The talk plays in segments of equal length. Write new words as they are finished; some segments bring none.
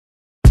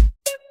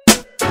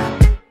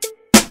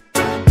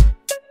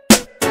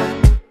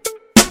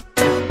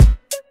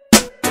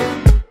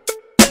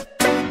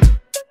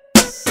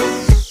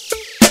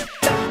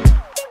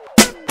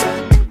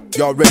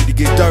Y'all ready to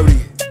get dirty?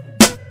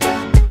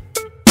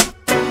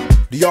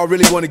 Do y'all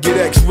really want to get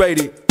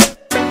X-rated?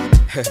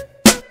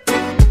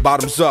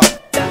 Bottoms up.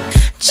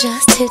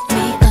 Just hit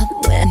me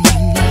up when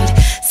you need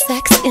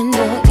sex in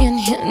the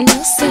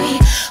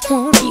intimacy.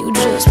 Won't you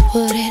just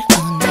put it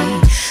on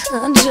me?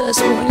 I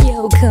just want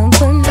your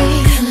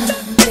company. Come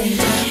on, baby.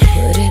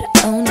 Put it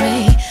on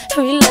me.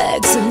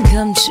 Relax and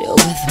come chill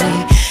with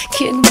me.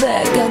 Kick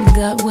back, I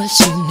got what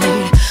you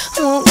need.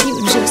 Won't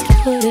you just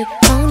put it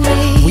on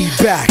me? We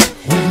back,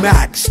 we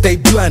Mac, stay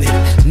blunted.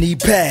 Knee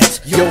pads,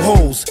 yo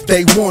hoes,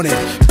 they want it.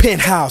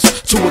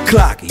 Penthouse, 2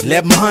 o'clock,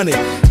 1100.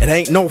 It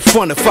ain't no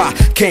fun if I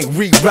can't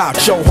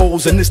reroute your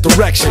hoes in this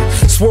direction.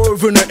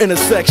 Swerve in the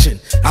intersection.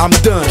 I'm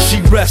done, she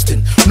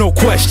resting, no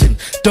question.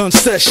 Done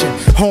session,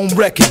 home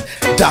wrecking.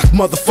 Doc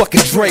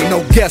motherfucking Dre,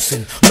 no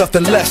guessing.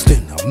 Nothing less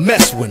than a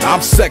mess when I'm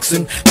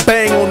sexing.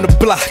 Bang on the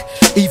block,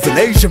 even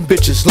Asian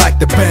bitches like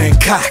to bang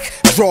cock.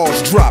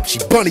 Draws drop, she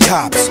bunny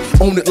hops.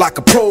 Own it like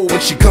a pro when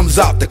she comes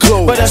out the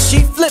clothes. But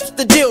she flips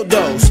the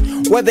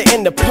dildos, whether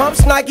in the pumps,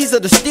 Nikes, or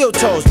the steel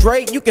toes.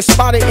 Dre, you can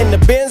spot it in the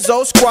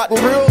Benzo,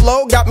 squatting real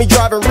low. Got me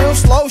driving real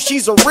slow,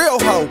 she's a real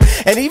hoe.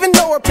 And even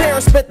though her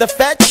parents spent the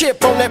fat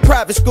chip on that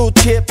private school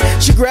tip,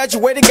 she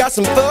graduated, got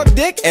some thug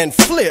dick, and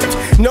flipped.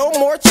 No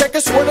more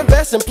checkers, sweater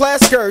vests, and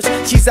plaid skirts.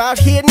 She's out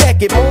here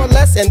naked, more or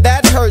less, and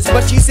that hurts.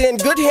 But she's in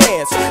good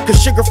hands, cause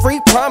Sugar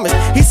Free promised.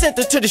 He sent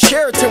her to the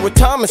Sheraton with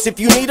Thomas. If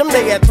you need him,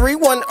 they at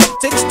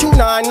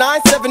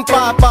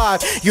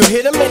 316299755. You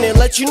hit him and it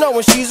let you know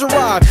when she's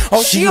arrived.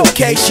 Oh, she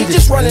okay, she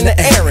just running the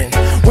errand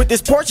with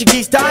this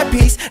Portuguese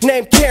timepiece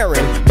named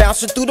Karen.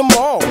 Bouncing through the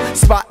mall,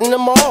 spotting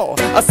them all.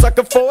 A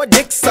sucker for a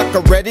dick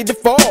sucker, ready to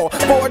fall.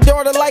 For a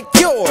daughter like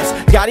yours,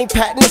 got him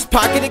patting his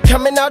pocket and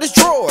coming out his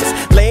drawers.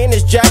 Laying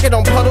his jacket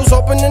on puddles,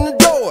 opening the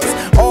doors.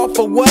 All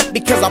for what?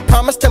 Because I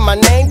promised her my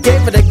name,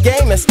 gave her the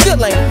game, and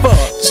still ain't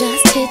fucked.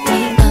 Just hit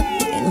me up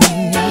when you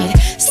need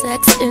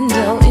sex in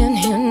the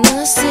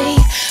intimacy.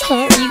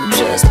 Won't you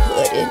just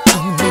put it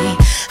on me?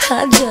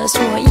 I just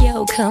want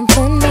your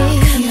company.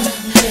 Come on,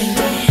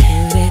 baby.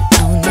 Put it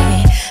on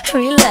me.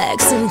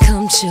 Relax and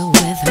come chill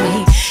with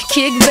me.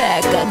 Kick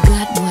back, I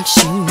got what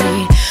you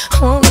need.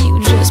 Won't you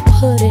just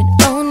put it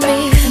on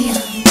me? Come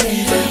on,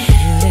 baby.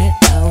 Put it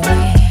on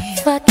me.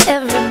 Fuck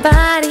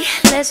everybody,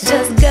 let's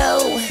just go.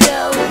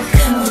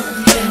 Come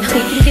on, baby. We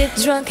can get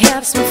drunk,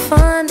 have some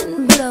fun,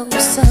 and blow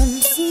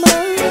some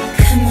smoke.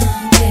 Come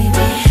on,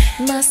 baby.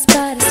 My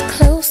spot is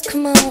close,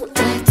 come on,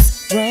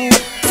 let's roll.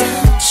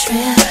 Don't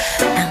trip,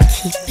 I'll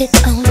keep it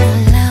on the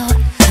low.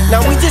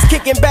 Now we just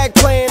kicking back,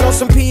 playing on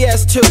some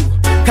PS2.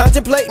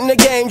 Contemplating the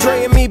game,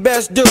 Dre and me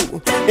best do.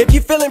 If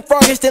you feeling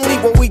froggish, then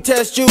leave when we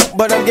test you.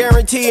 But I'm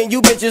guaranteeing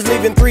you bitches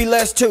leaving 3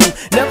 less too.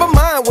 Never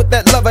mind what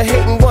that lover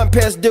hating one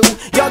pest do.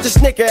 Y'all just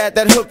snicker at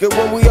that hooker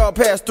when we all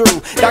pass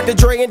through. Dr.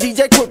 Dre and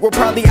DJ Quick will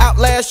probably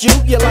outlast you.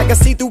 You're like a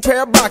see-through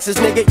pair of boxes,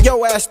 nigga,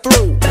 yo ass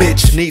through.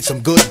 Bitch need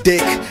some good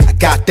dick, I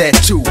got that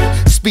too.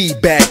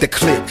 Speed bag the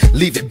clip,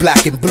 leave it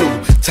black and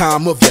blue.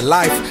 Time of your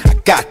life, I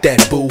got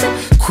that boo.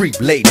 Creep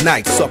late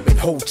nights up in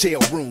hotel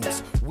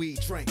rooms. We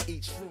drank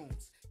each